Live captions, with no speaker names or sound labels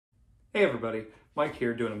Hey everybody, Mike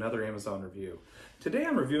here doing another Amazon review. Today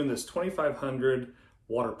I'm reviewing this 2500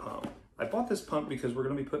 water pump. I bought this pump because we're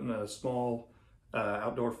going to be putting a small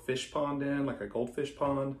outdoor fish pond in, like a goldfish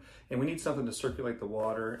pond, and we need something to circulate the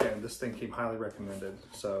water, and this thing came highly recommended.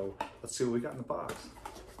 So let's see what we got in the box.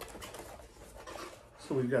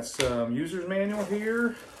 So we've got some user's manual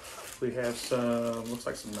here. We have some, looks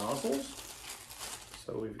like some nozzles.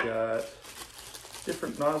 So we've got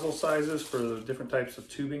different nozzle sizes for the different types of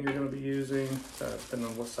tubing you're going to be using, depending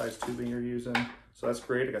on what size tubing you're using. So that's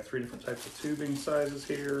great. I got 3 different types of tubing sizes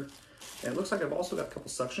here. And it looks like I've also got a couple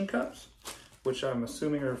suction cups, which I'm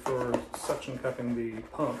assuming are for suction cupping the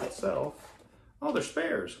pump itself. Oh, they're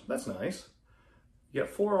spares. That's nice. You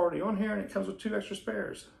got 4 already on here, and it comes with 2 extra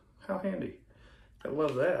spares. How handy. I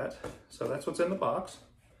love that. So that's what's in the box.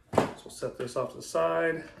 So we'll set this off to the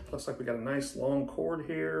side. Looks like we got a nice long cord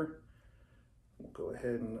here. We'll go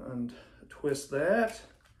ahead and untwist that.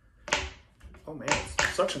 Oh man,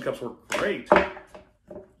 suction cups work great.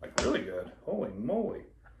 Like really good. Holy moly.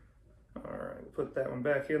 All right, we'll put that one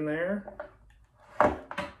back in there.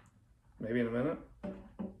 Maybe in a minute.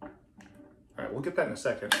 All right, we'll get that in a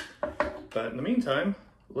second. But in the meantime,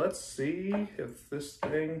 let's see if this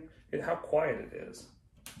thing, how quiet it is.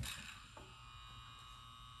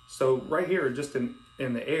 So right here, just in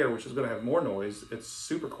the air, which is going to have more noise, it's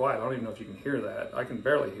super quiet. I don't even know if you can hear that. I can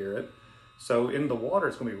barely hear it. So in the water,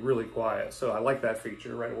 it's going to be really quiet. So I like that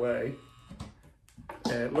feature right away.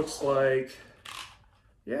 And it looks like,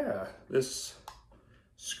 yeah, this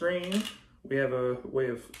screen, we have a way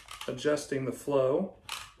of adjusting the flow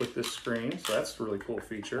with this screen. So that's a really cool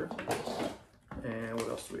feature. And what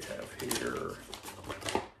else do we have here?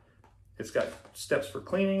 It's got steps for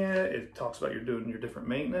cleaning it. It talks about you're doing your different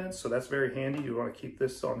maintenance. So that's very handy. You want to keep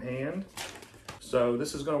this on hand. So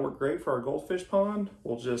this is going to work great for our goldfish pond.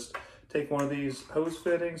 We'll just take one of these hose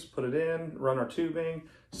fittings, put it in, run our tubing,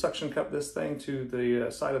 suction cup this thing to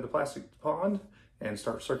the side of the plastic pond, and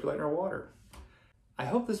start circulating our water. I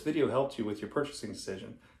hope this video helped you with your purchasing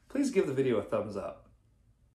decision. Please give the video a thumbs up.